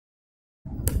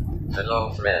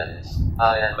Hello friends,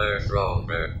 I am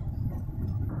EarthRover.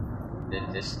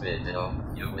 In this video,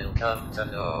 you will come to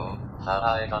know how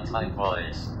I got my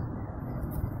voice.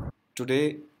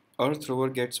 Today,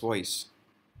 EarthRover gets voice.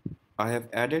 I have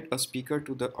added a speaker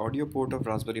to the audio port of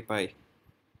Raspberry Pi.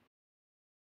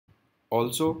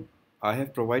 Also, I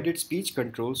have provided speech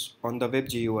controls on the WEB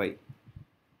GUI,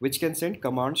 which can send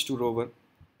commands to Rover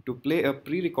to play a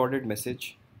pre-recorded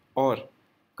message or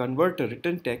convert a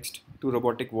written text to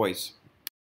robotic voice.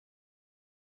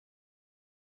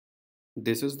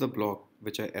 This is the block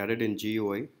which I added in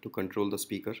GUI to control the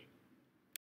speaker.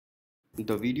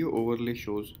 The video overlay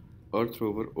shows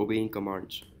EarthRover obeying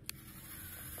commands.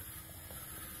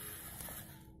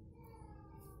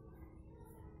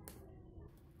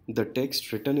 The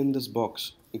text written in this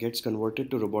box gets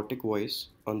converted to robotic voice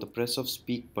on the press of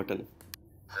speak button.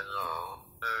 Hello,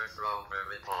 EarthRover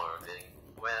reporting.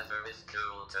 Weather is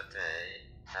cool today.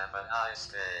 Have a nice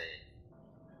day.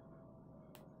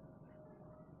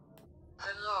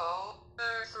 Hello,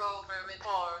 EarthRover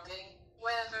reporting.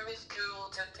 Weather is cool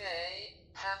today.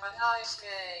 Have a nice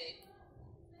day.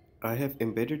 I have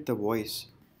embedded the voice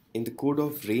in the code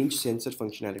of range sensor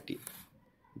functionality.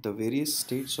 The various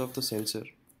states of the sensor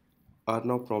are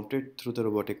now prompted through the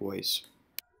robotic voice.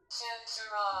 Sensor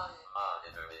on.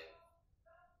 Monitoring.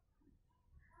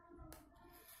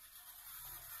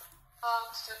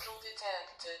 Obstacle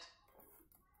detected.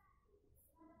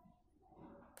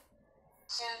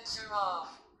 Sensor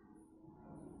off.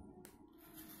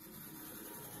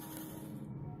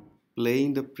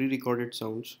 Playing the pre-recorded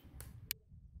sounds.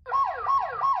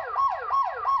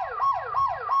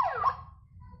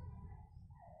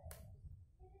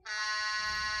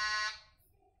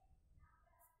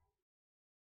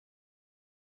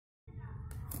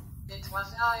 It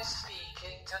was nice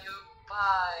speaking to you.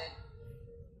 Bye.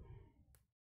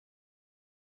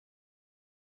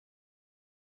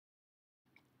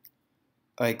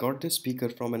 I got this speaker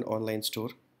from an online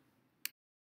store.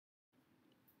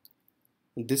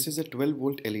 This is a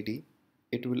 12-volt LED.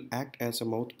 It will act as a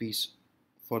mouthpiece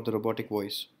for the robotic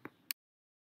voice.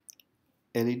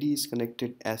 LED is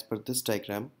connected as per this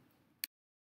diagram.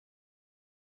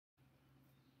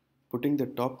 Putting the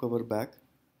top cover back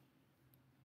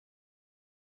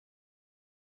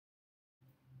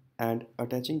and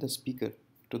attaching the speaker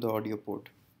to the audio port.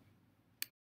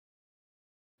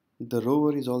 The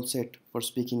rover is all set for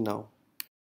speaking now.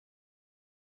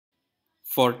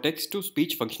 For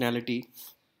text-to-speech functionality,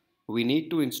 we need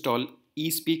to install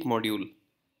eSpeak module.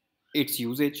 Its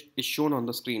usage is shown on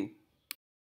the screen.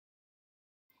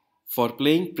 For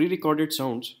playing pre-recorded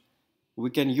sounds, we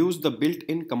can use the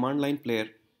built-in command line player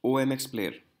OMX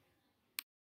player.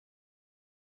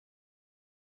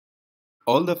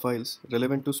 All the files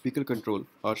relevant to speaker control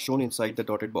are shown inside the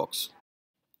dotted box.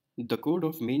 The code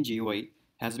of main GUI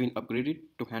has been upgraded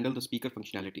to handle the speaker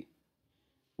functionality.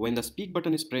 When the speak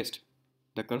button is pressed,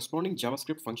 the corresponding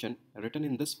JavaScript function written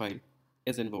in this file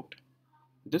is invoked.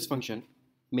 This function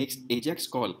makes AJAX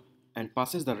call and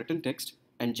passes the written text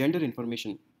and gender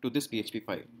information to this PHP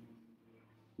file.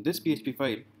 This PHP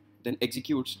file then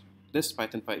executes this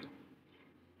Python file.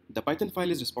 The Python file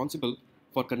is responsible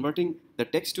for converting the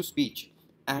text to speech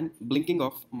and blinking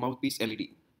of mouthpiece LED.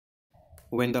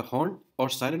 When the horn or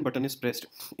siren button is pressed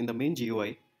in the main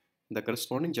GUI, the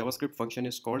corresponding JavaScript function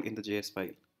is called in the JS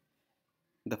file.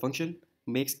 The function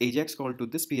makes AJAX call to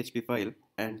this PHP file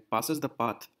and passes the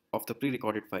path of the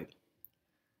pre-recorded file.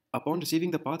 Upon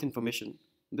receiving the path information,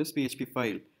 this PHP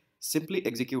file simply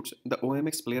executes the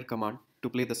OMX player command to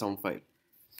play the sound file.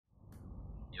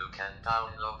 You can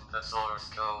download the source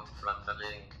code from the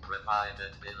link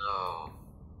provided below.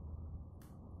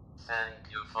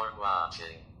 Thank you for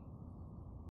watching.